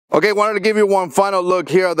Okay, wanted to give you one final look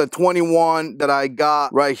here at the 21 that I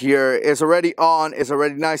got right here. It's already on, it's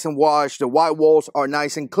already nice and washed. The white walls are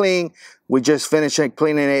nice and clean. We just finished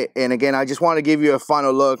cleaning it. And again, I just want to give you a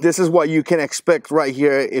final look. This is what you can expect right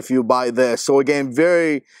here if you buy this. So again,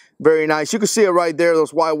 very, very nice. You can see it right there,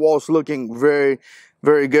 those white walls looking very,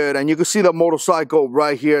 very good. And you can see the motorcycle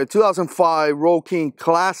right here, 2005 Road King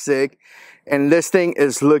Classic. And this thing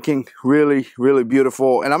is looking really, really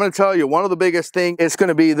beautiful. And I'm going to tell you, one of the biggest things is going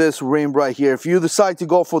to be this rim right here. If you decide to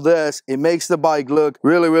go for this, it makes the bike look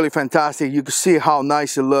really, really fantastic. You can see how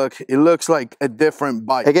nice it looks. It looks like a different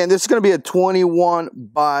bike. Again, this is going to be a 21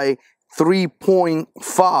 by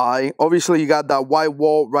 3.5. Obviously, you got that white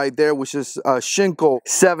wall right there, which is Shinko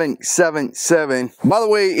 777. By the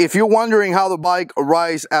way, if you're wondering how the bike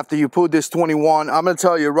rides after you put this 21, I'm gonna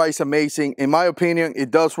tell you, it rides amazing. In my opinion,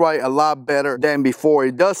 it does ride a lot better than before.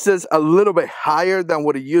 It does sit a little bit higher than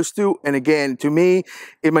what it used to. And again, to me,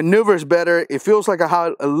 it maneuvers better. It feels like I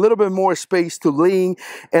had a little bit more space to lean,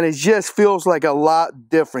 and it just feels like a lot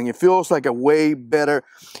different. It feels like a way better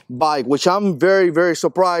bike, which I'm very, very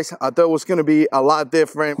surprised. I thought it was going to be a lot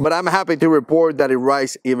different, but I'm happy to report that it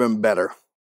rides even better.